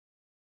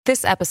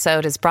This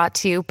episode is brought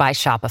to you by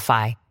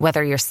Shopify.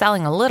 Whether you're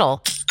selling a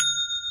little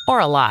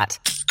or a lot,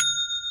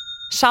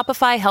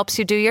 Shopify helps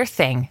you do your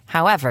thing,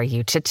 however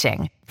you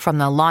cha-ching. From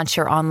the launch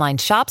your online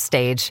shop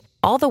stage,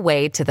 all the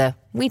way to the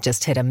we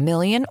just hit 1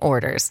 million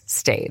orders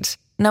stage.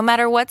 No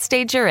matter what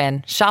stage you're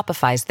in,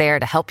 Shopify's there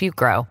to help you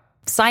grow.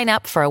 Sign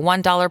up for a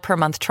 $1 per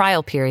month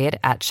trial period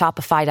at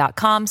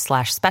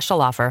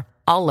shopify.com/special offer,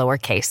 all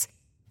lowercase.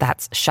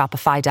 That's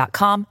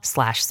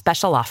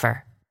shopify.com/special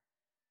offer.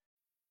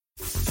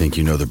 Think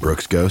you know the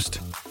Brooks Ghost?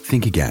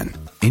 Think again.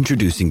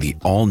 Introducing the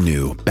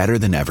all-new,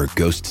 better-than-ever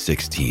Ghost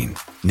 16.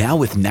 Now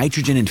with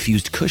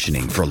nitrogen-infused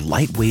cushioning for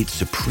lightweight,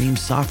 supreme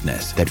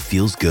softness that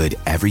feels good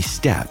every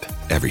step,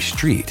 every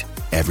street,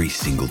 every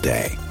single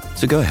day.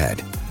 So go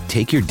ahead,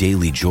 take your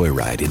daily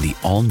joyride in the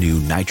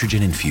all-new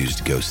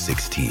nitrogen-infused Ghost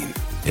 16.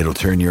 It'll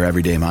turn your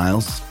everyday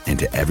miles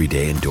into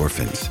everyday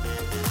endorphins.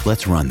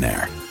 Let's run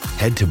there.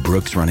 Head to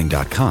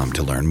brooksrunning.com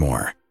to learn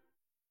more.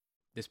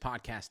 This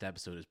podcast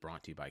episode is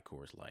brought to you by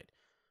Coors Light.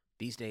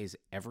 These days,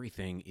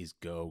 everything is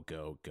go,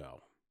 go,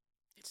 go.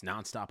 It's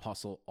nonstop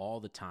hustle all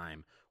the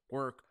time.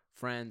 Work,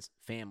 friends,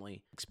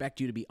 family,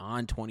 expect you to be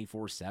on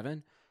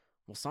 24/7.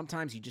 Well,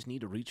 sometimes you just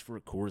need to reach for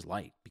a Coors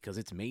Light because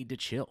it's made to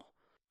chill.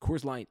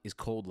 Coors Light is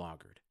cold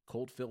lagered,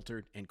 cold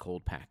filtered, and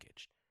cold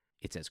packaged.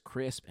 It's as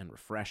crisp and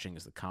refreshing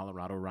as the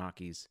Colorado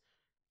Rockies.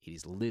 It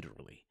is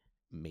literally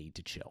made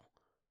to chill.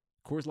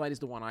 Coors Light is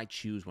the one I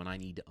choose when I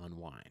need to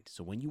unwind.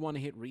 So when you want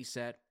to hit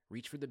reset,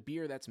 reach for the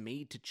beer that's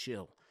made to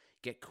chill.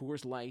 Get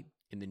Coors Light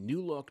in the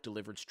new look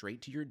delivered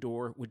straight to your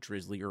door with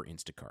Drizzly or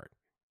Instacart.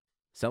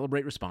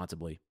 Celebrate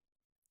responsibly.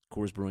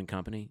 Coors Brewing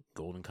Company,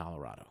 Golden,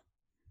 Colorado.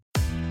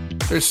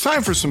 It's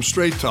time for some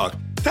straight talk.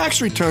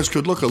 Tax returns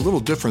could look a little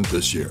different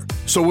this year.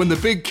 So when the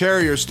big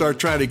carriers start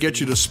trying to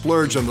get you to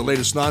splurge on the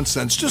latest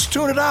nonsense, just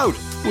tune it out.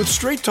 With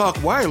Straight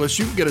Talk Wireless,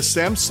 you can get a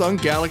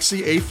Samsung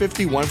Galaxy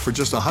A51 for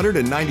just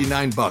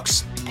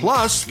 $199.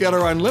 Plus, get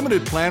our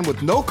unlimited plan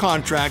with no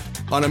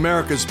contract on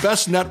America's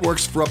best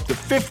networks for up to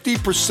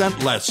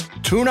 50% less.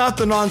 Tune out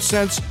the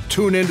nonsense.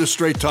 Tune in to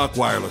Straight Talk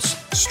Wireless.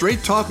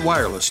 Straight Talk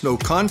Wireless. No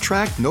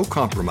contract, no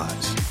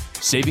compromise.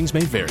 Savings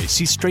may vary.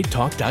 See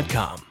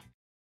straighttalk.com.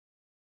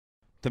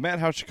 The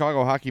Madhouse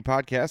Chicago Hockey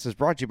Podcast is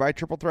brought to you by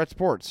Triple Threat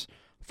Sports.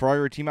 For all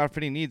your team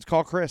outfitting needs,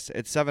 call Chris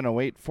at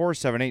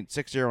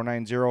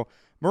 708-478-6090.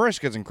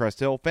 Marishka's in Crest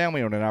Hill,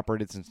 family-owned and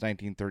operated since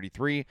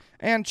 1933.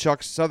 And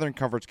Chuck's Southern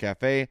Comforts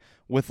Cafe,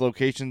 with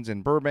locations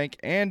in Burbank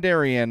and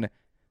Darien.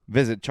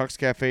 Visit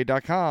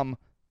chuckscafe.com.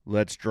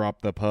 Let's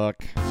drop the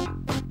puck.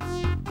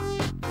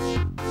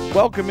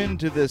 Welcome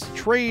into this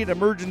trade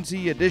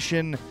emergency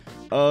edition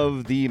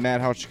of the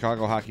Madhouse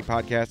Chicago Hockey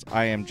Podcast.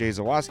 I am Jay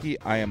Zawoski.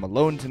 I am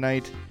alone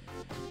tonight.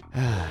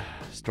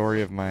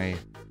 Story of my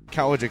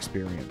college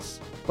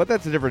experience, but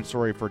that's a different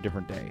story for a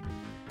different day.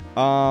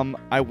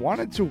 I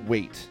wanted to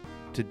wait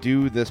to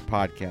do this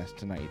podcast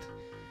tonight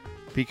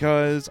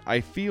because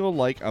I feel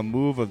like a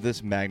move of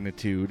this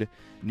magnitude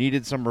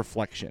needed some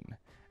reflection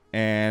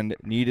and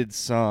needed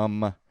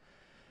some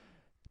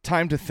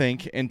time to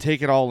think and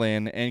take it all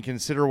in and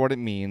consider what it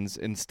means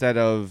instead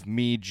of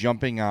me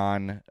jumping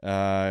on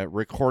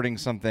recording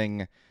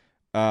something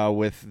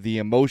with the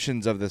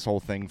emotions of this whole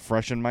thing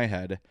fresh in my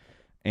head.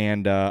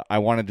 And I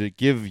wanted to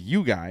give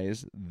you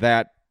guys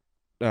that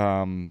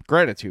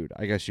gratitude.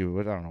 I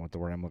don't know what the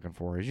word I'm looking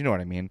for is. You know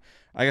what I mean?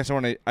 I guess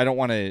I don't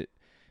want to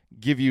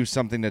give you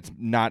something that's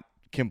not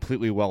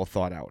completely well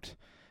thought out.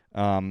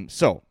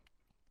 So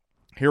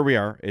here we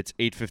are. It's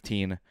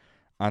 8:15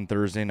 on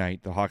Thursday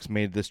night. The Hawks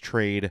made this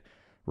trade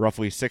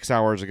roughly 6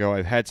 hours ago.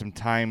 I've had some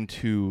time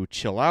to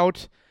chill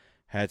out,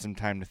 had some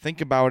time to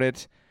think about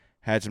it,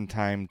 had some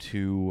time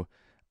to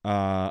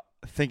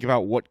think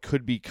about what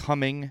could be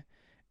coming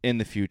in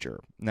the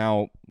future.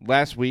 Now,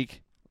 last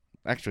week,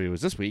 actually it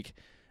was this week,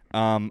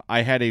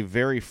 I had a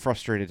very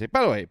frustrated day.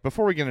 By the way,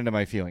 before we get into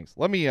my feelings,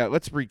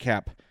 let's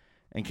recap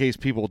in case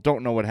people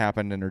don't know what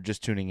happened and are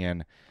just tuning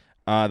in.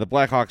 The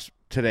Blackhawks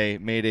today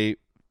made a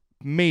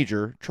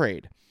major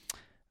trade.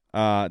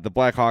 The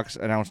Blackhawks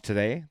announced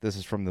today, this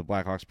is from the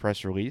Blackhawks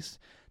press release,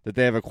 that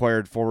they have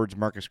acquired forwards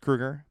Marcus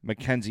Kruger,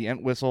 Mackenzie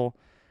Entwistle,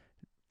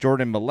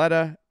 Jordan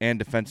Mileta, and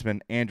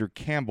defenseman Andrew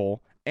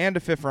Campbell, and a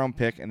fifth-round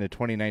pick in the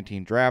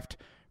 2019 draft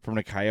from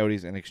the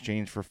Coyotes in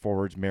exchange for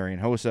forwards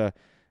Marian Hossa,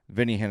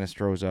 Vinny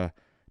HINOSTROZA,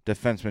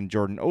 defenseman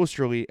Jordan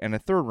Osterley, and a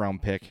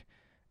third-round pick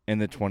in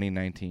the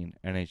 2019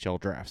 NHL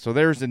draft. So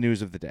there's the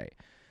news of the day.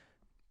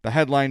 The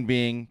headline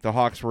being the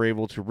Hawks were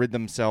able to rid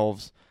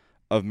themselves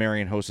of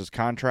Marian Hossa's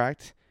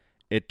contract.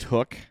 It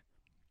took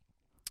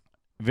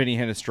Vinny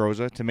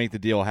HINOSTROZA to make the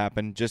deal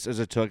happen, just as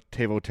it took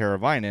Teuvo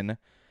Teravainen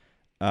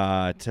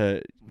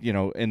to,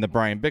 in the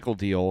Brian Bickle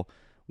deal.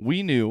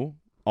 We knew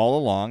all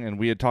along, and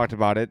we had talked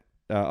about it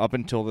up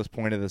until this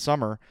point of the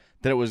summer,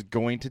 that it was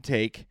going to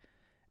take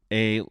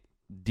a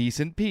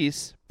decent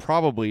piece,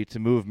 probably, to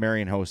move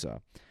Marian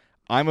Hossa.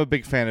 I'm a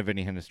big fan of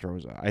Vinny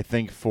HINOSTROZA. I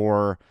think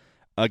for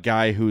a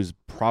guy who's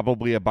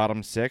probably a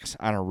bottom six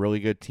on a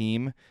really good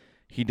team,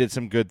 he did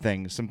some good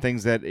things, some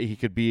things that he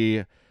could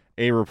be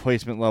a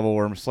replacement level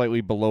or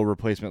slightly below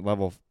replacement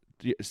level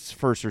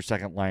first or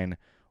second line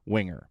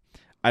winger.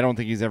 I don't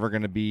think he's ever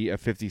going to be a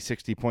 50,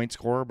 60 point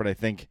scorer, but I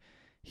think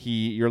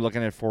you're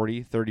looking at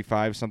 40,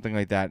 35, something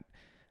like that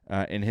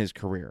in his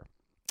career.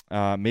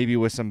 Maybe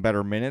with some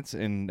better minutes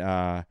in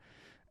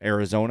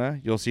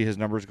Arizona, you'll see his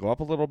numbers go up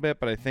a little bit,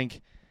 but I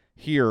think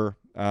here,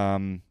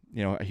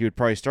 he would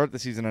probably start the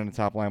season on the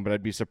top line, but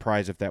I'd be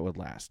surprised if that would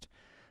last.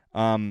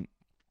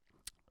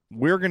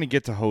 We're going to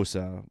get to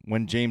HOSSA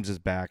when James is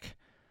back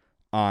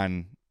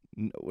on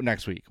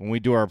next week, when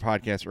we do our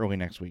podcast early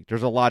next week.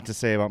 There's a lot to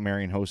say about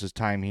Marian Hossa's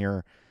time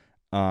here.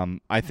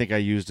 I think I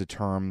used a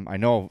term, I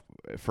know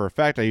for a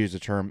fact I used a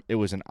term, it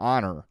was an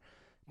honor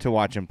to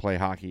watch him play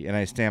hockey, and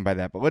I stand by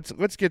that. But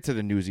let's get to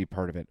the newsy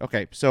part of it.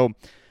 Okay, so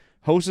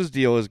Hossa's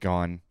deal is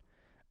gone.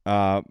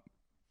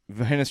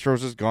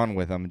 HINOSTROZA's gone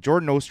with him.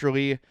 Jordan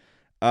Oesterle,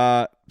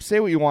 say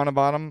what you want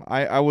about him.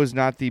 I was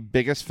not the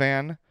biggest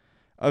fan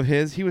of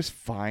his. He was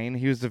fine.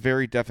 He was the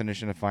very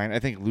definition of fine. I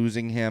think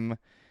losing him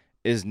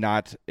is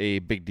not a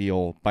big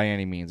deal by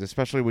any means,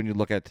 especially when you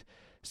look at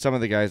some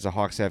of the guys the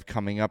Hawks have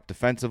coming up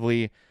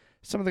defensively.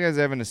 Some of the guys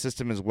have in the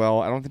system as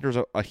well. I don't think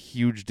there's a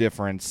huge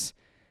difference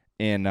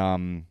in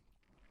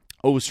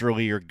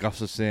Oesterle or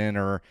Gustafsson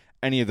or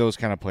any of those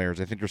kind of players.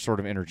 I think they're sort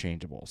of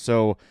interchangeable.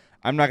 So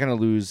I'm not going to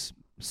lose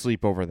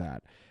sleep over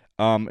that.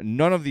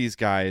 None of these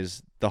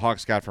guys the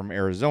Hawks got from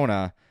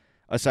Arizona,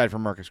 aside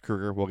from Marcus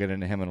Kruger, we'll get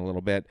into him in a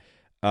little bit,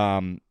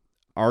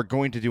 are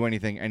going to do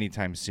anything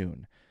anytime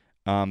soon.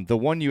 The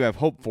one you have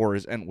hope for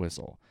is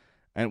Entwistle.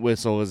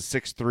 Entwistle is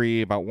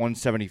 6'3", about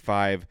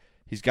 175.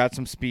 He's got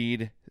some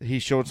speed. He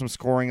showed some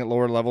scoring at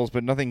lower levels,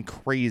 but nothing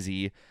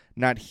crazy.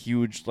 Not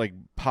huge, like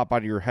pop out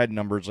of your head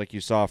numbers like you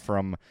saw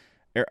from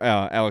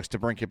Alex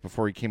DeBrincat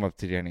before he came up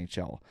to the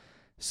NHL.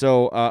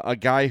 So a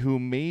guy who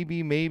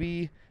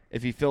maybe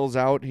if he fills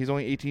out, he's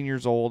only 18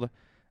 years old.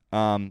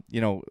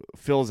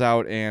 Fills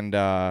out and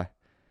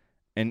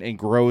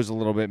grows a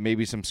little bit.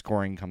 Maybe some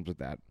scoring comes with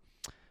that.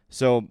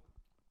 So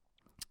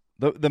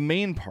the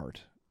main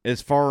part,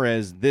 as far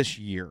as this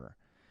year,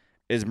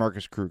 is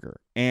Marcus Kruger.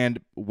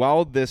 And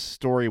while this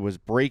story was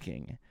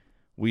breaking,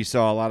 we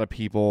saw a lot of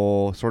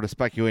people sort of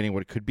speculating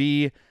what it could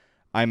be.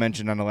 I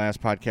mentioned on the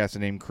last podcast the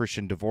name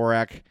Christian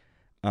Dvorak.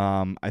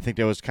 I think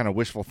that was kind of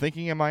wishful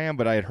thinking in my end,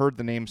 but I had heard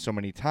the name so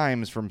many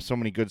times from so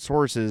many good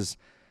sources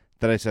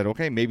that I said,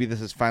 okay, maybe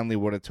this is finally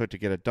what it took to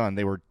get it done.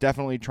 They were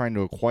definitely trying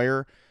to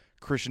acquire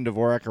Christian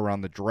Dvorak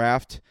around the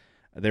draft.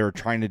 They were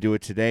trying to do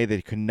it today.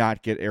 They could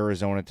not get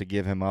Arizona to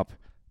give him up.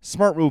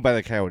 Smart move by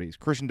the Coyotes.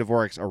 Christian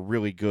Dvorak's a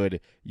really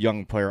good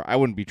young player. I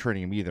wouldn't be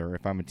trading him either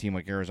if I'm a team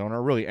like Arizona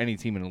or really any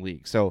team in the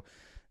league. So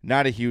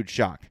not a huge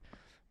shock.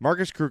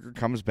 Marcus Kruger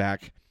comes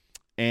back,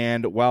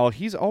 and while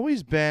he's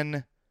always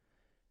been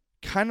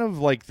kind of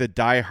like the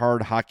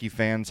diehard hockey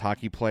fans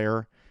hockey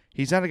player,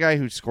 he's not a guy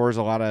who scores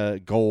a lot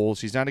of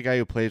goals. He's not a guy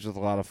who plays with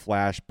a lot of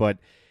flash, but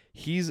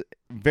he's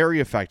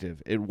very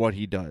effective at what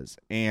he does.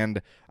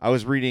 And I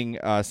was reading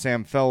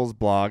Sam Fell's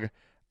blog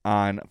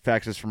on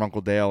Faxes from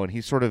Uncle Dale, and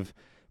he sort of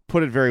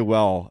put it very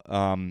well.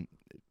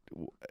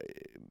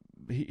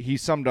 He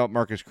summed up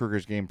Marcus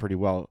Kruger's game pretty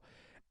well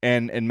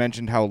and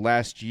mentioned how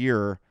last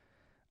year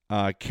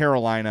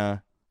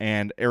Carolina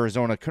and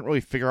Arizona couldn't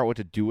really figure out what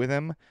to do with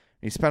him.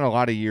 He spent a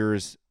lot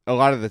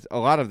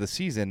of the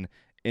season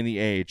in the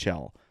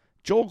AHL.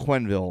 Joel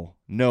Quenneville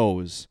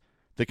knows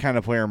the kind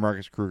of player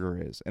Marcus Kruger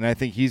is, and I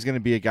think he's going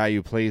to be a guy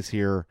who plays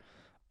here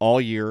all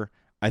year.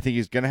 I think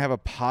he's going to have a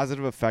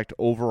positive effect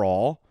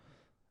overall.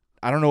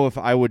 I don't know if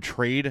I would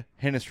trade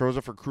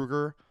HINOSTROZA for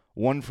Kruger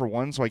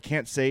 1-for-1, so I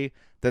can't say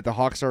that the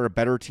Hawks are a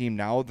better team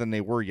now than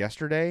they were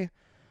yesterday.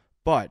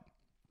 But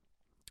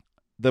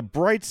the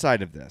bright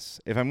side of this,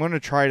 if I'm going to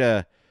try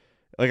to,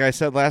 like I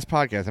said last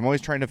podcast, I'm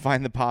always trying to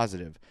find the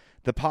positive.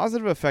 The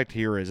positive effect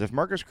here is if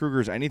Marcus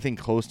Kruger is anything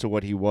close to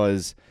what he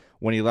was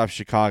when he left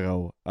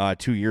Chicago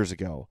 2 years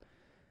ago,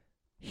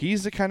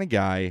 he's the kind of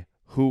guy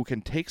who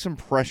can take some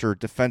pressure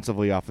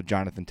defensively off of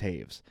Jonathan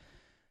Toews.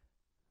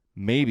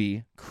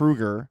 Maybe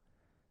Kruger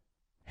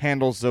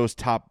handles those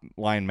top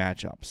line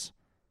matchups.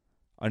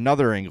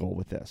 Another angle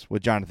with this,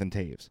 with Jonathan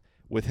Toews.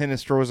 With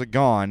HINOSTROZA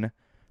gone,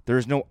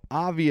 there's no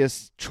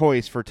obvious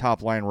choice for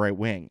top line right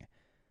wing.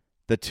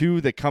 The two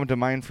that come to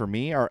mind for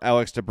me are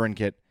Alex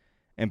DeBrincat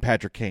and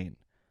Patrick Kane.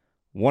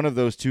 One of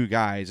those two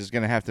guys is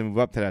going to have to move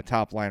up to that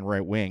top line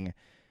right wing.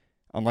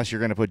 Unless you're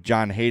going to put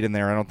John Hayden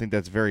there, I don't think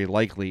that's very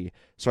likely.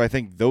 So I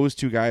think those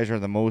two guys are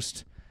the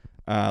most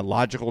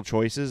logical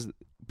choices.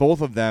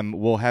 Both of them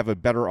will have a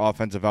better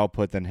offensive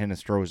output than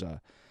HINOSTROZA.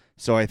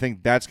 So I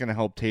think that's going to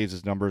help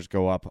Toews' numbers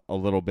go up a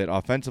little bit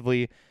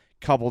offensively.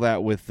 Couple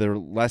that with the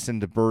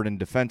lessened burden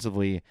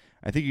defensively,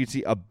 I think you'd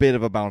see a bit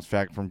of a bounce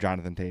back from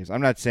Jonathan Toews.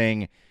 I'm not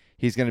saying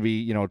he's going to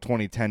be,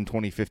 2010,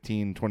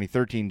 2015,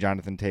 2013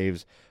 Jonathan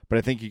Toews, but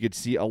I think you could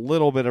see a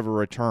little bit of a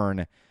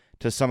return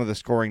to some of the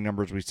scoring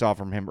numbers we saw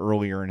from him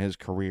earlier in his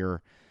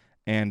career.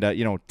 And,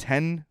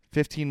 10,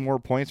 15 more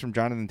points from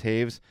Jonathan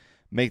Toews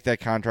make that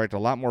contract a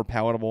lot more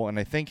palatable. And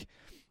I think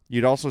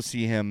you'd also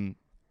see him,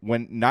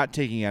 when not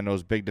taking on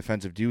those big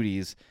defensive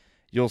duties,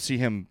 you'll see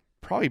him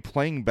probably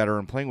playing better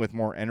and playing with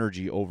more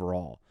energy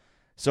overall.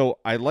 So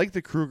I like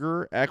the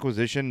Kruger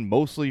acquisition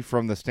mostly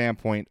from the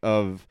standpoint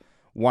of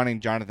wanting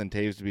Jonathan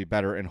Toews to be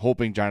better and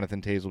hoping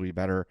Jonathan Toews will be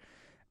better.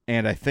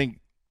 And I think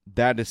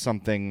that is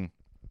something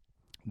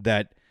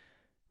that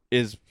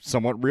is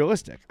somewhat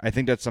realistic. I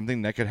think that's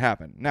something that could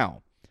happen.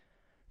 Now,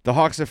 the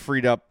Hawks have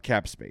freed up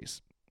cap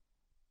space.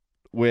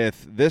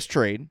 With this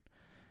trade,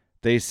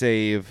 they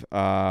save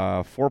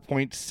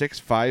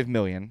 $4.65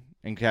 million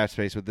in cap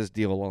space with this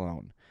deal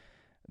alone.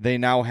 They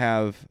now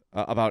have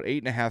about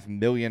 $8.5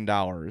 million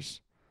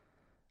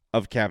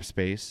of cap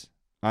space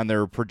on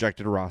their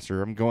projected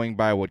roster. I'm going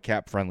by what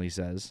Cap Friendly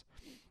says.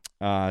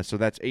 So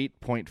that's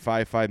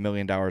 $8.55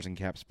 million in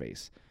cap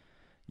space.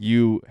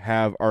 You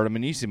have Artem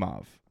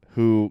Anisimov,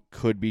 who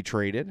could be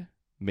traded,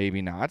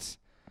 maybe not,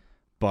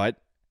 but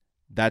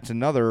that's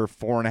another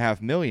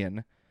 $4.5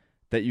 million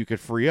that you could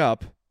free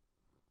up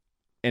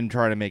and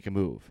try to make a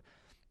move.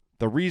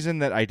 The reason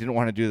that I didn't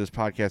want to do this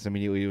podcast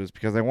immediately was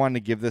because I wanted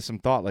to give this some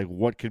thought, like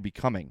what could be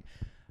coming.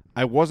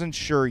 I wasn't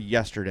sure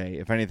yesterday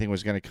if anything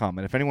was going to come.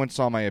 And if anyone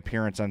saw my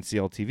appearance on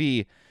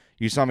CLTV,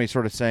 you saw me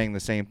sort of saying the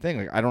same thing.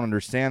 Like, I don't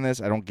understand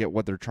this. I don't get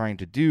what they're trying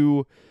to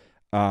do.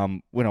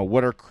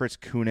 What are Chris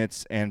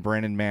Kunitz and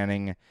Brandon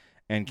Manning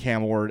and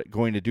Cam Ward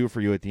going to do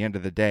for you at the end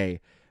of the day?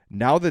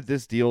 Now that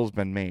this deal's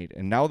been made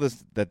and now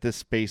that this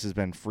space has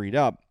been freed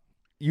up,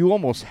 you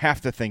almost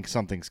have to think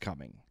something's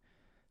coming,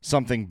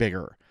 something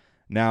bigger.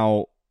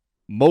 Now,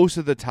 most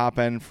of the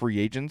top-end free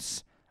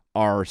agents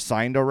are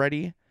signed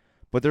already,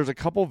 but there's a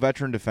couple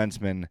veteran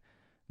defensemen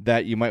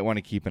that you might want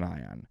to keep an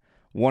eye on.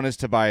 One is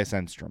Tobias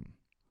Enstrom.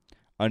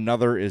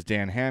 Another is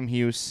Dan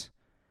Hamhuis.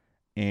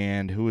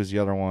 And who is the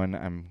other one?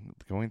 I'm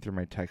going through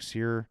my text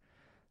here.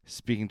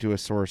 Speaking to a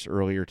source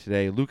earlier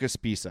today, Lucas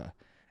Spisa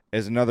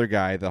is another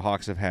guy the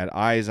Hawks have had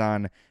eyes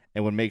on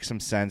and would make some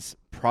sense.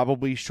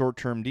 Probably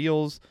short-term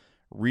deals,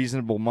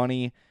 reasonable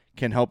money,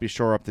 can help you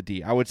shore up the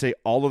D. I would say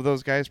all of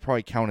those guys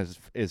probably count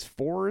as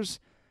fours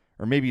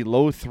or maybe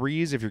low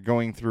threes if you're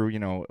going through,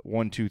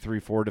 1, 2, 3,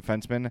 4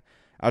 defensemen.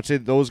 I would say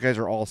those guys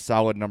are all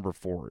solid number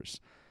fours.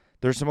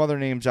 There's some other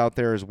names out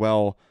there as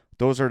well.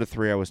 Those are the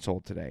three I was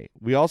told today.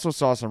 We also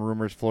saw some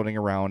rumors floating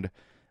around,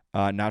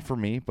 not from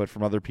me, but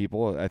from other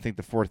people. I think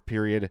the Fourth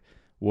Period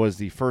was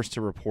the first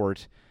to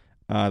report.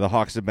 The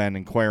Hawks have been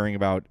inquiring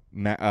about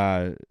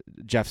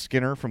Jeff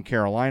Skinner from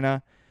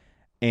Carolina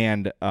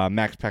and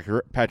Max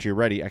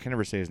Pacioretty, I can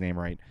never say his name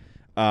right,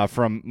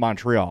 from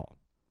Montreal.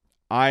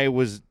 I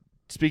was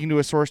speaking to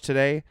a source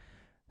today.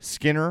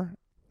 Skinner,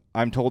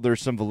 I'm told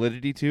there's some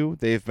validity to.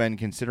 They've been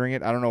considering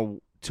it. I don't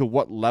know to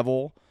what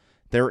level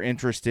their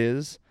interest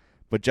is,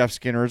 but Jeff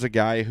Skinner is a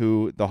guy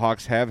who the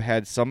Hawks have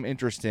had some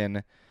interest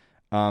in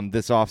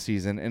this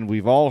offseason, and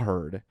we've all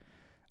heard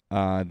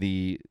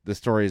the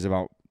stories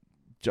about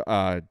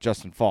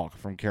Justin Falk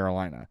from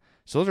Carolina.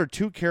 So those are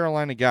two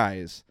Carolina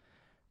guys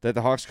that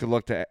the Hawks could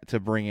look to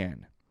bring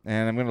in.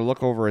 And I'm going to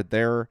look over at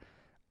their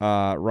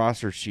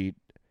roster sheet.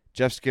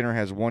 Jeff Skinner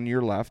has 1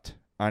 year left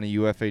on a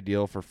UFA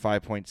deal for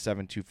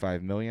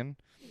 $5.725 million.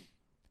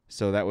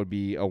 So that would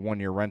be a 1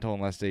 year rental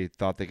unless they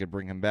thought they could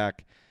bring him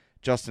back.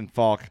 Justin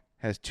Falk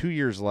has 2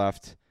 years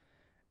left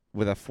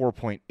with a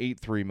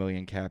 $4.83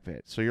 million cap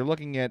hit. So you're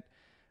looking at,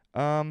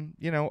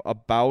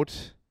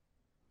 about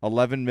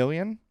 $11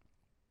 million.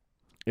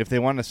 If they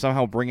want to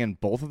somehow bring in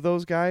both of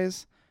those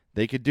guys,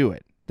 they could do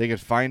it. They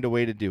could find a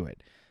way to do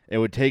it. It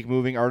would take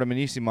moving Artem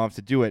Anisimov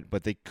to do it,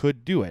 but they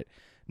could do it.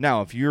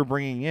 Now, if you're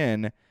bringing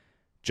in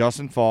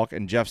Justin Falk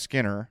and Jeff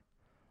Skinner,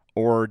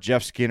 or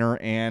Jeff Skinner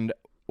and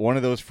one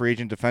of those free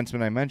agent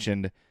defensemen I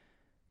mentioned,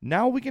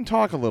 now we can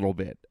talk a little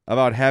bit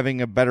about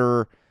having a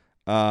better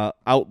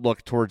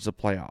outlook towards the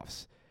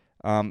playoffs.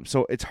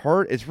 So it's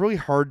hard. It's really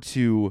hard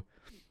to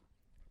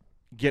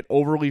get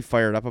overly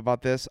fired up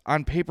about this.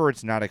 On paper,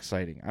 it's not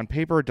exciting. On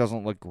paper, it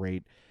doesn't look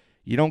great.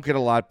 You don't get a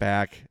lot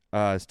back.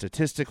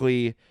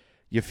 Statistically,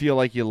 you feel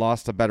like you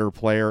lost a better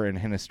player in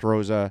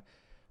HINOSTROZA.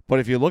 But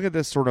if you look at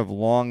this sort of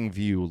long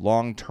view,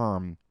 long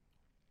term,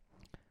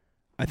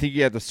 I think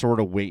you have to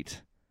sort of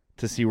wait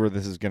to see where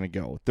this is going to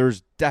go.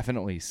 There's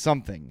definitely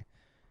something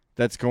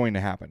that's going to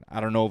happen. I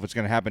don't know if it's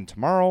going to happen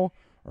tomorrow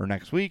or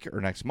next week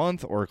or next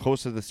month or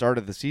close to the start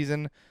of the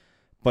season,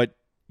 but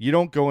you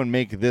don't go and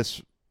make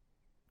this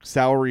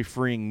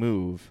salary-freeing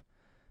move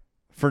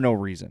for no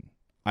reason.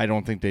 I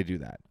don't think they do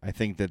that. I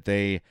think that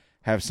they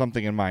have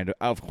something in mind.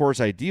 Of course,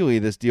 ideally,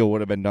 this deal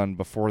would have been done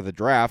before the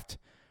draft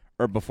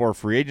or before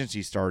free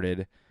agency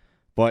started,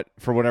 but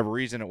for whatever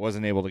reason, it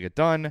wasn't able to get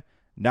done.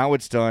 Now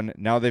it's done.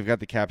 Now they've got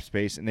the cap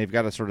space, and they've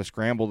got to sort of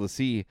scramble to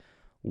see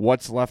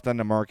what's left on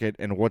the market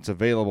and what's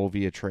available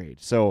via trade.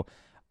 So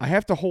I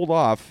have to hold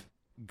off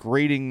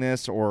grading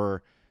this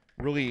or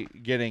really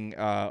getting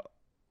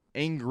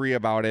angry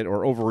about it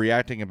or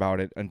overreacting about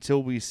it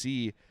until we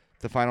see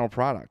the final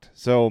product.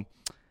 So,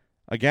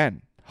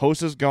 again,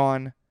 HOSSA's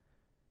gone.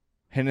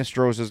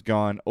 HINOSTROZA's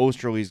gone.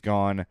 Osterley's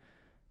gone.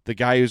 The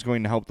guy who's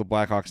going to help the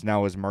Blackhawks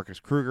now is Marcus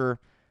Kruger.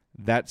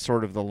 That's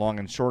sort of the long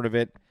and short of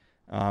it.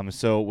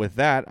 So with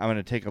that, I'm going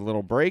to take a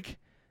little break.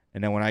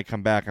 And then when I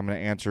come back, I'm going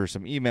to answer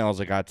some emails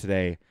I got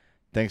today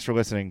Thanks for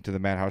listening to the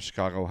Madhouse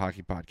Chicago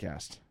Hockey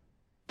Podcast.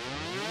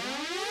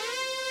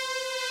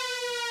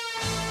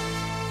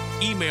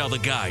 Email the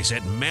guys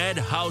at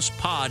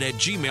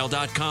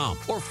madhousepod@gmail.com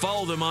or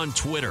follow them on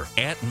Twitter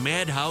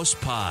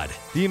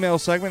 @madhousepod. The email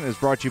segment is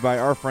brought to you by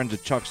our friends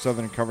at Chuck's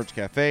Southern Coverage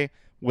Cafe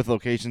with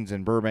locations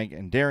in Burbank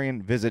and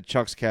Darien. Visit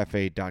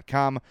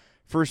chuckscafe.com.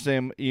 First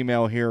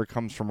email here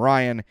comes from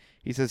Ryan.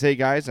 He says, hey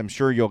guys, I'm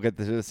sure you'll get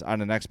this on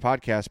the next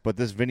podcast, but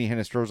this Vinny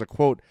HINOSTROZA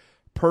quote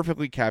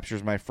perfectly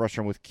captures my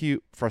frustration with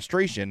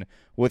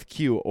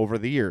Q over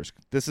the years.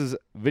 This is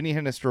Vinny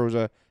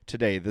HINOSTROZA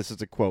today. This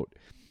is a quote.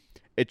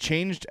 It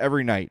changed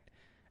every night.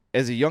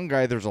 As a young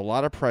guy, there's a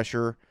lot of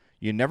pressure.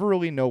 You never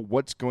really know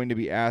what's going to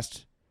be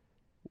asked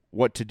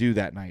what to do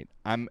that night.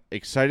 I'm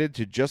excited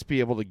to just be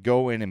able to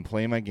go in and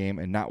play my game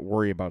and not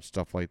worry about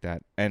stuff like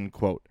that. End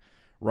quote.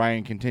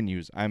 Ryan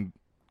continues, I've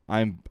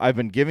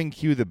been giving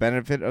Q the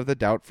benefit of the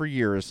doubt for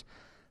years,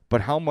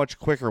 but how much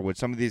quicker would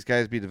some of these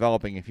guys be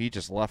developing if he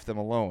just left them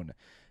alone?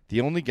 The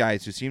only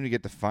guys who seem to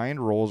get defined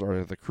roles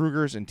are the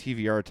Krugers and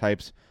TVR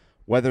types,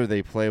 whether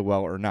they play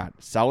well or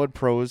not. Solid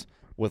pros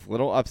with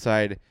little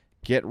upside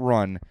get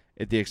run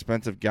at the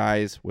expense of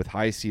guys with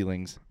high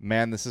ceilings.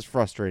 Man, this is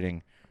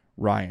frustrating.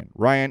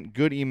 Ryan,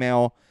 good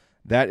email.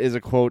 That is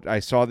a quote I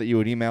saw that you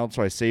had emailed,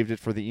 so I saved it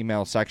for the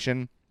email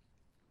section.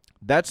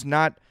 That's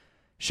not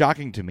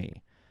shocking to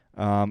me.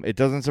 It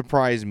doesn't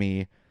surprise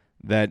me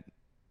that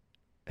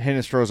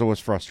HINOSTROZA was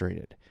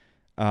frustrated.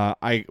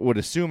 I would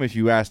assume if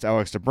you asked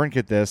Alex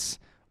DeBrincat this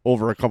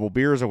over a couple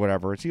beers or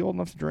whatever, is he old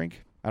enough to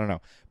drink? I don't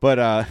know.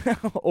 But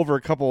over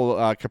a couple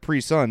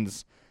Capri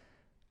Suns,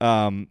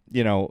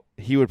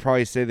 he would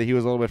probably say that he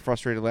was a little bit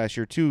frustrated last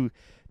year too.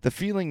 The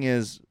feeling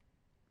is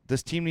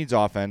this team needs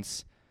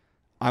offense.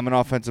 I'm an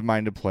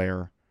offensive-minded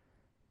player,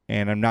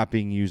 and I'm not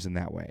being used in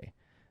that way.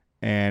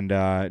 And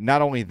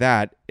not only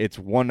that, it's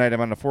one night I'm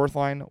on the fourth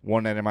line,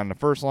 one night I'm on the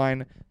first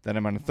line, then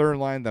I'm on the third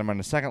line, then I'm on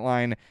the second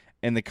line,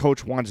 and the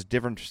coach wants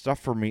different stuff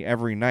from me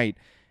every night.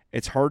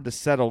 It's hard to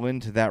settle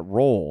into that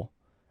role,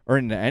 or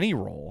into any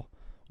role,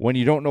 when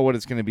you don't know what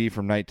it's going to be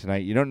from night to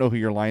night. You don't know who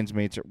your line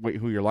mates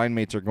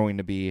are going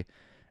to be,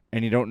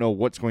 and you don't know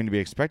what's going to be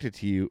expected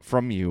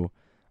from you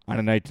on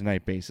a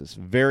night-to-night basis.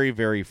 Very,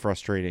 very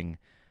frustrating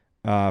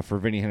for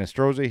Vinny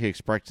HINOSTROZA. He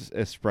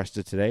expressed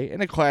it today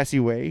in a classy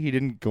way. He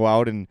didn't go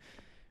out and,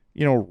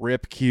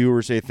 rip Q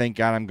or say, thank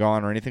God I'm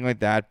gone or anything like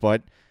that,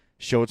 but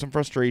showed some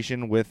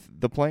frustration with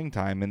the playing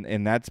time,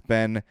 and that's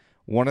been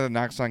one of the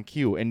knocks on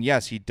Q. And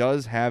yes, he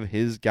does have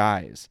his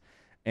guys.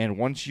 And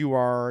once you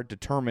are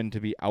determined to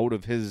be out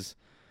of his,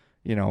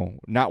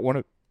 not one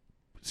of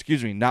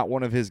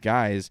his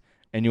guys,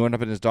 and you end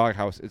up in his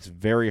doghouse, it's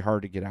very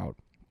hard to get out.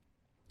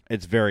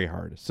 It's very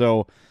hard.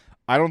 So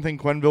I don't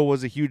think Quenneville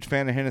was a huge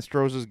fan of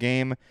HINOSTROZA's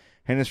game.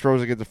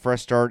 HINOSTROZA gets a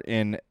fresh start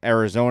in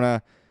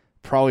Arizona.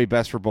 Probably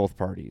best for both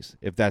parties,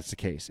 if that's the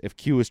case. If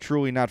Q is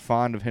truly not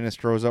fond of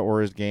HINOSTROZA or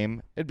his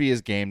game, it'd be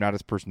his game, not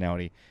his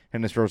personality.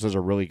 HINOSTROZA's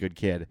a really good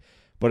kid.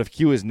 But if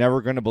Q is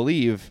never going to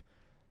believe,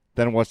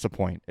 then what's the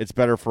point? It's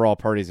better for all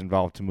parties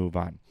involved to move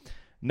on.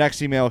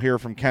 Next email here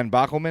from Ken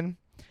Bockelman.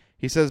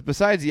 He says,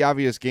 besides the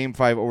obvious Game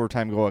 5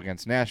 overtime goal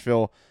against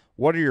Nashville,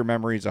 what are your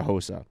memories of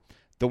HOSSA?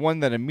 The one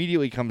that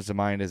immediately comes to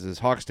mind is his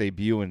Hawks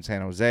debut in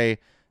San Jose.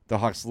 The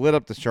Hawks lit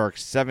up the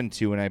Sharks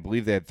 7-2, and I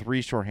believe they had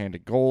 3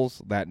 shorthanded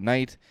goals that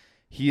night.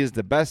 He is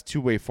the best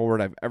two-way forward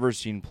I've ever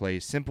seen play.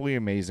 Simply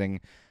amazing.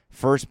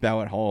 First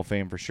ballot Hall of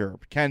Fame for sure.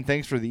 Ken,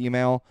 thanks for the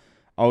email.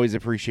 Always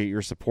appreciate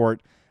your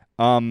support.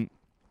 I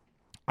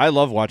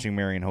love watching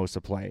Marian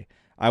Hossa play.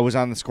 I was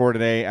on the score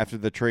today after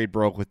the trade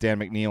broke with Dan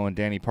McNeil and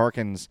Danny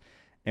Parkins,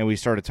 and we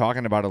started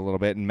talking about it a little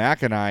bit. And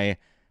Mac and I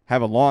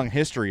have a long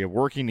history of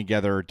working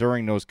together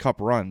during those cup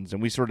runs,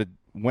 and we sort of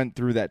went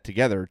through that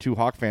together, two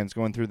Hawk fans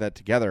going through that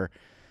together.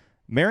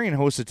 Marian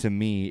Hossa to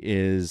me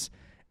is,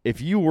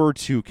 if you were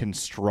to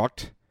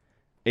construct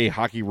a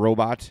hockey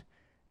robot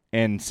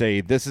and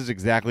say, this is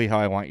exactly how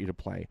I want you to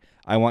play.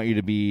 I want you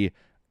to be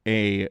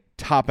a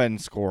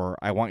top-end scorer.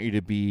 I want you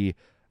to be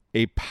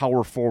a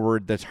power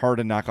forward that's hard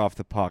to knock off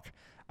the puck.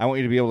 I want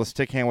you to be able to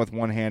stick hand with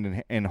one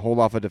hand and hold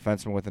off a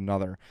defenseman with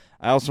another.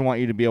 I also want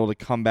you to be able to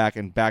come back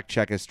and back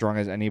check as strong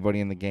as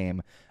anybody in the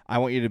game. I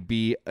want you to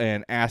be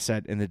an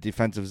asset in the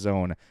defensive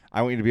zone.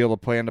 I want you to be able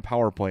to play on the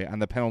power play, on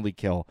the penalty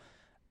kill.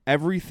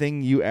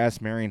 Everything you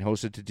asked Marian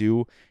Hossa to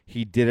do,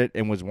 he did it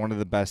and was one of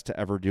the best to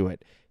ever do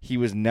it. He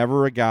was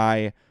never a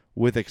guy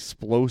with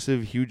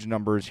explosive, huge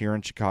numbers here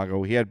in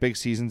Chicago. He had big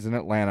seasons in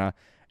Atlanta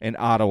and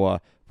Ottawa,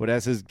 but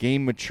as his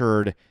game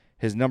matured,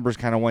 his numbers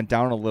kind of went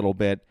down a little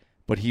bit,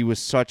 but he was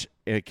such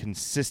a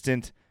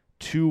consistent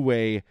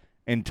two-way,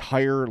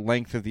 entire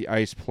length of the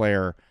ice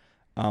player.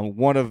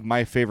 One of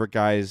my favorite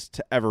guys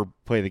to ever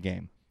play the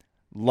game.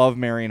 Love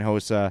Marian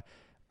Hossa.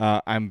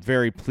 I'm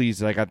very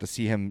pleased that I got to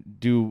see him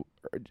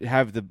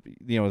have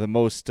the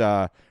most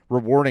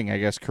rewarding, I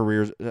guess,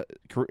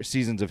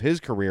 seasons of his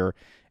career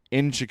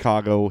in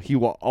Chicago. He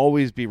will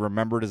always be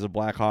remembered as a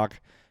Blackhawk,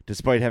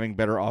 despite having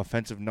better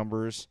offensive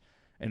numbers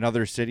in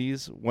other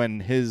cities.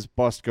 When his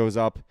bust goes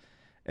up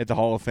at the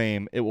Hall of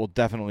Fame, it will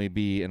definitely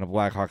be in a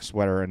Blackhawks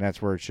sweater, and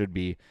that's where it should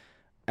be.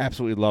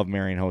 Absolutely love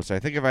Marian Hossa. I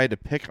think if I had to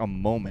pick a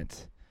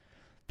moment,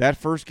 that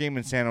first game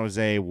in San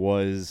Jose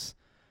was,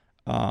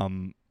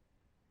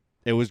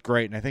 it was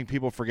great. And I think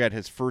people forget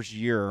his first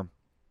year,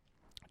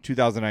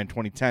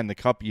 2009-2010, the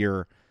Cup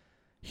year,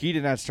 he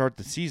did not start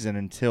the season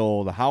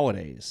until the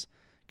holidays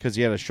because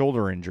he had a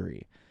shoulder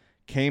injury.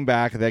 Came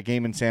back, that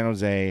game in San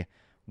Jose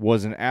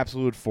was an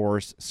absolute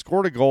force,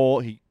 scored a goal.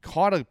 He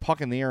caught a puck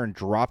in the air and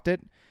dropped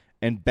it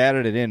and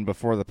batted it in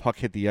before the puck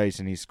hit the ice,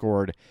 and he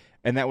scored.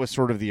 And that was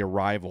sort of the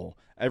arrival.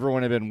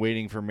 Everyone had been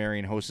waiting for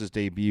Marian Hossa's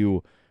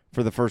debut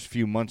for the first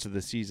few months of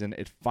the season.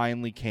 It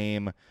finally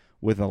came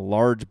with a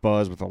large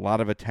buzz, with a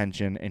lot of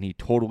attention, and he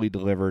totally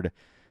delivered.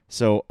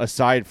 So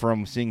aside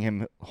from seeing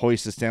him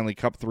hoist the Stanley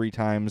Cup 3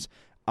 times,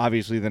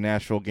 obviously the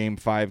Nashville Game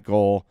 5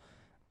 goal,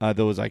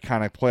 those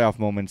iconic playoff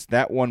moments,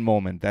 that one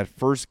moment, that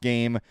first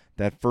game,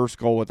 that first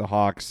goal with the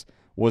Hawks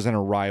was an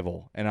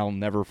arrival, and I'll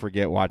never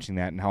forget watching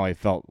that and how I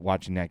felt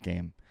watching that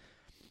game.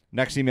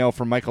 Next email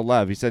from Michael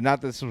Lev. He said,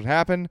 not that this would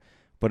happen,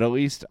 but at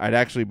least I'd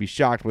actually be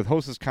shocked with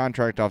Hossa's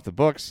contract off the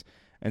books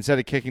instead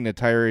of kicking the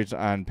tires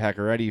on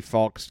Pacioretty,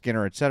 Falk,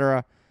 Skinner,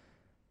 etc.,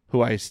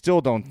 who I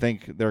still don't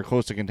think they're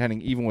close to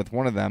contending even with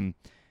one of them.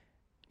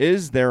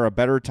 Is there a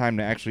better time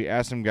to actually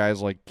ask some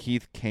guys like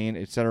Keith, Kane,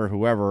 etc.,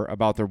 whoever,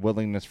 about their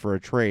willingness for a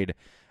trade?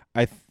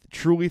 I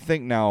truly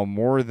think now,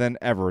 more than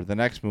ever, the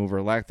next move,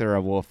 or lack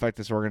thereof, will affect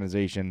this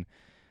organization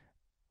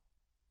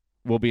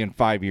will be in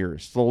 5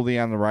 years. Slowly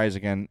on the rise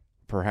again,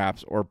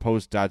 perhaps, or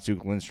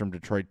post-Datsuk Lindstrom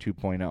Detroit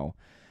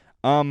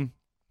 2.0.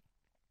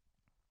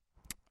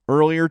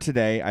 Earlier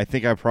today, I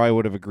think I probably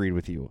would have agreed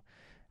with you.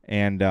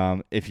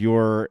 And if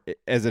you're,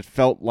 as it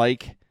felt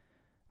like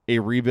a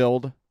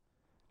rebuild,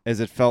 as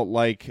it felt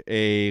like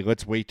a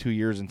let's wait 2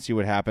 years and see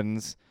what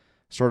happens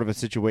sort of a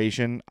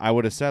situation, I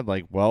would have said,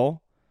 like,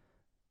 well,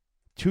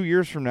 2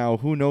 years from now,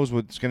 who knows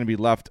what's going to be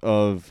left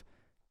of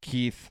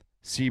Keith,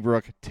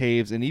 Seabrook,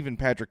 Taves, and even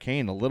Patrick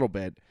Kane a little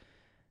bit.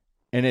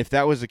 And if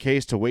that was the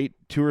case, to wait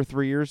 2 or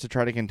 3 years to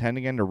try to contend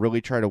again, to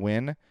really try to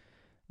win,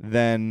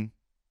 then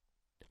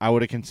I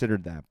would have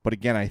considered that. But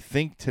again, I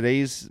think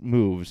today's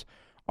moves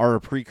are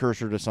a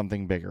precursor to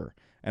something bigger,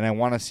 and I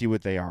want to see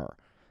what they are.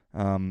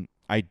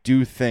 I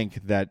do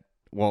think that,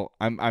 well,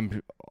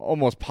 I'm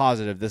almost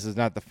positive this is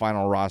not the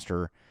final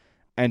roster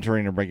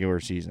entering a regular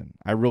season.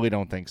 I really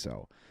don't think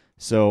so.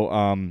 So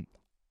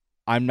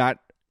I'm not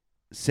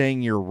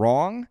saying you're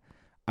wrong.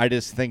 I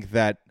just think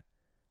that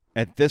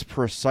at this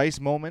precise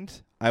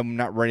moment, I'm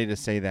not ready to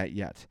say that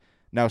yet.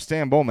 Now,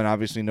 Stan Bowman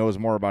obviously knows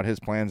more about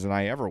his plans than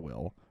I ever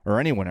will, or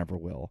anyone ever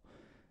will.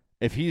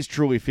 If he's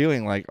truly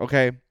feeling like,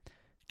 okay,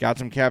 got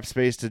some cap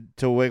space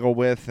to wiggle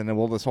with, and then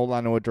we'll just hold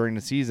on to it during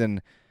the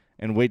season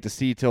and wait to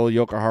see till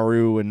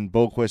Jokiharju and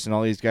Boquist and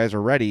all these guys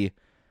are ready,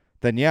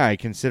 then yeah, I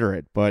consider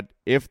it. But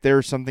if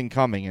there's something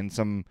coming and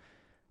some,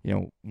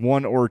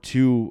 1 or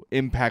 2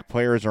 impact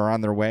players are on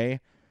their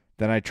way,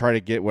 then I try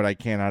to get what I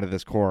can out of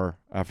this core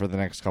for the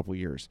next couple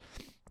years.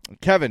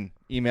 Kevin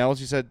emails.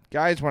 He said,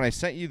 guys, when I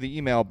sent you the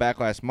email back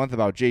last month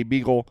about Jay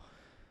Beagle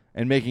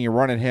and making a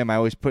run at him, I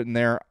always put in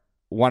there,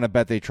 want to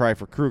bet they try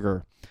for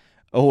Kruger.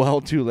 Oh, well,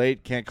 too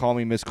late. Can't call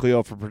me Miss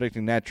Cleo for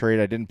predicting that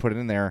trade. I didn't put it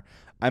in there.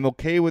 I'm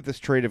okay with this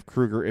trade of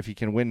Kruger if he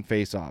can win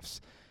faceoffs.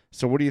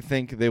 So what do you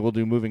think they will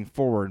do moving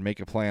forward? Make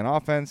a play on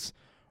offense,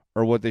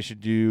 or what they should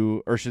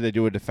do, or should they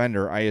do a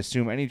defender? I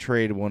assume any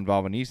trade will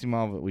involve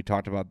Anisimov. We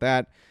talked about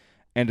that.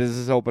 And does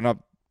this open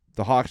up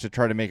the Hawks to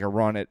try to make a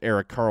run at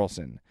Erik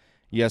Karlsson?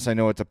 Yes, I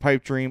know it's a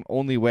pipe dream.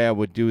 Only way I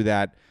would do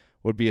that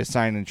would be a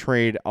sign and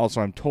trade.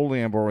 Also, I'm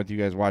totally on board with you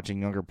guys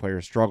watching younger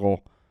players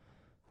struggle.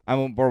 I'm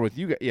on board with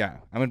you guys. Yeah,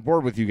 I'm on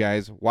board with you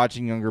guys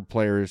watching younger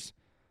players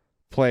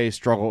play,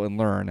 struggle, and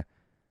learn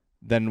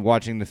than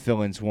watching the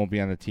fill-ins who won't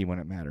be on the team when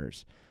it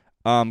matters.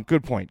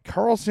 Good point.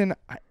 Karlsson,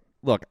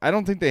 look, I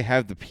don't think they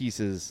have the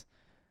pieces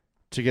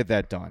to get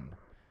that done.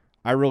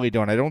 I really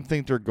don't. I don't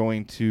think they're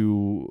going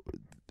to,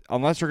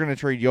 unless they're going to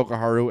trade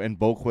Jokiharju and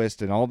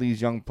Boquist and all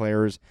these young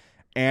players,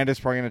 and it's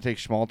probably going to take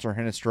Schmaltz or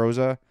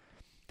HINOSTROZA.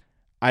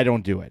 I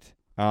don't do it.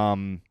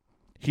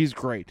 He's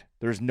great.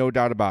 There's no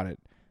doubt about it.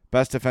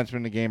 Best defenseman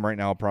in the game right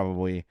now,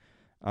 probably.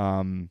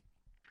 I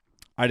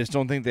just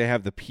don't think they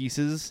have the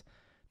pieces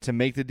to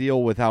make the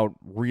deal without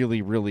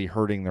really, really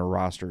hurting their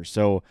roster.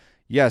 So,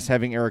 yes,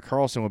 having Erik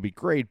Karlsson would be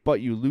great, but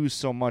you lose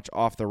so much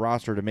off the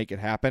roster to make it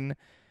happen.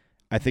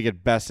 I think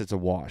at best it's a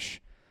wash.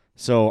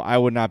 So I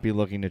would not be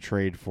looking to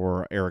trade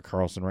for Erik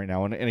Karlsson right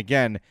now. And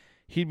again,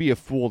 he'd be a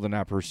fool to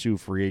not pursue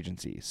free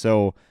agency.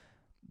 So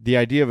the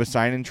idea of a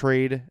sign-and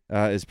trade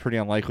is pretty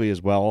unlikely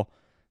as well.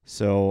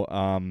 So,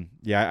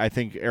 yeah, I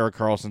think Erik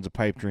Karlsson's a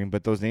pipe dream.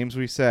 But those names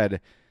we said,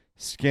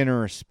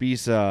 Skinner,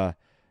 Spisa,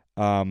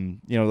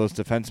 those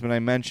defensemen I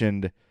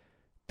mentioned,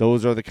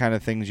 those are the kind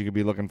of things you could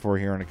be looking for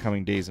here in the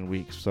coming days and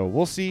weeks. So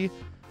we'll see.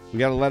 We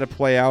got to let it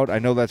play out. I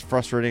know that's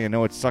frustrating. I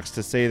know it sucks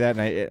to say that,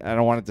 and I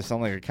don't want it to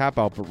sound like a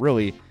cop-out, but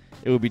really,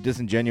 it would be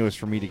disingenuous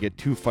for me to get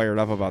too fired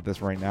up about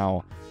this right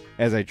now,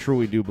 as I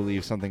truly do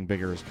believe something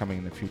bigger is coming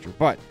in the future.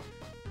 But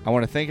I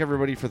want to thank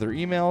everybody for their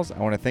emails. I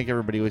want to thank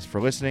everybody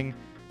for listening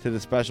to the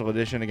special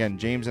edition. Again,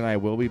 James and I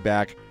will be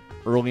back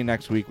early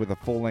next week with a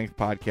full-length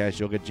podcast.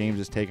 You'll get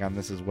James's take on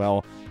this as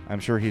well. I'm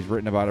sure he's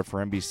written about it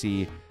for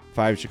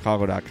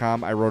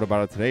NBC5Chicago.com. I wrote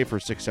about it today for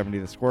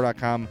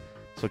 670thescore.com.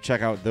 So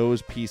check out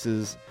those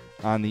pieces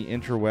on the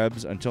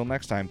interwebs. Until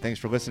next time, thanks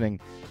for listening.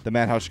 The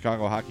Madhouse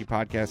Chicago Hockey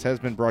Podcast has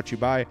been brought to you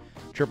by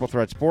Triple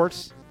Threat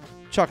Sports,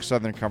 Chuck's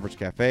Southern Comforts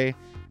Cafe,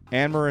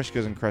 and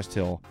Marishka's in Crest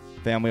Hill,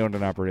 family owned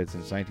and operated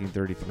since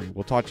 1933.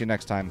 We'll talk to you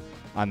next time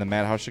on the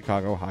Madhouse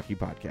Chicago Hockey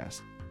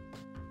Podcast.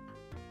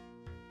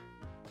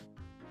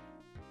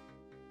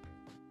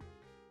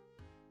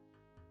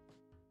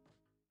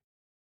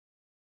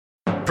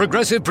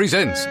 Progressive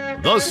presents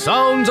The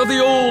Sounds of the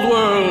Old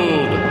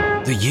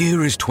World. The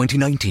year is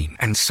 2019,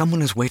 and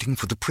someone is waiting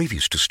for the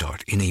previews to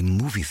start in a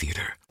movie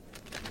theater.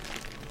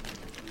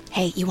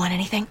 Hey, you want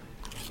anything?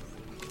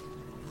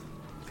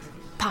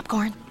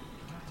 Popcorn?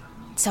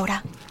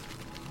 Soda?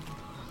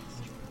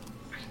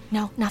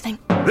 No, nothing?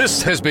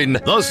 This has been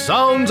The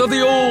Sounds of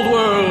the Old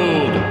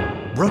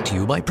World. Brought to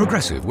you by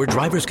Progressive, where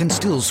drivers can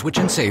still switch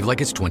and save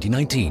like it's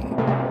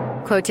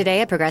 2019. Quote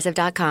today at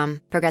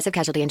Progressive.com. Progressive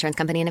Casualty Insurance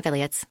Company and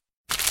Affiliates.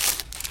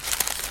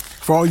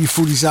 For all you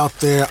foodies out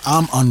there,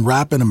 I'm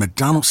unwrapping a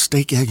McDonald's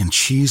steak, egg, and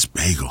cheese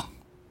bagel.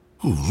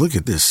 Ooh, look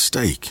at this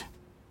steak.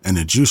 And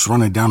the juice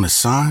running down the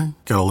side.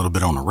 Got a little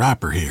bit on the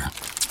wrapper here.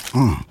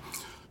 And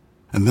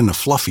then the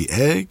fluffy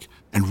egg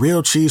and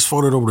real cheese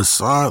folded over the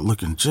side,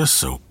 looking just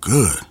so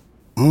good.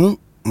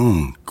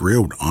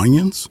 Grilled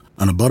onions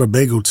and a butter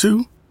bagel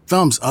too.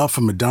 Thumbs up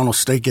for McDonald's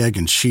steak, egg,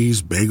 and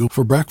cheese bagel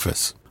for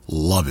breakfast.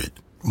 Love it.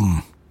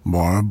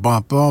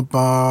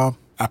 Ba-ba-ba-ba.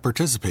 I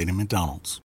participate in McDonald's.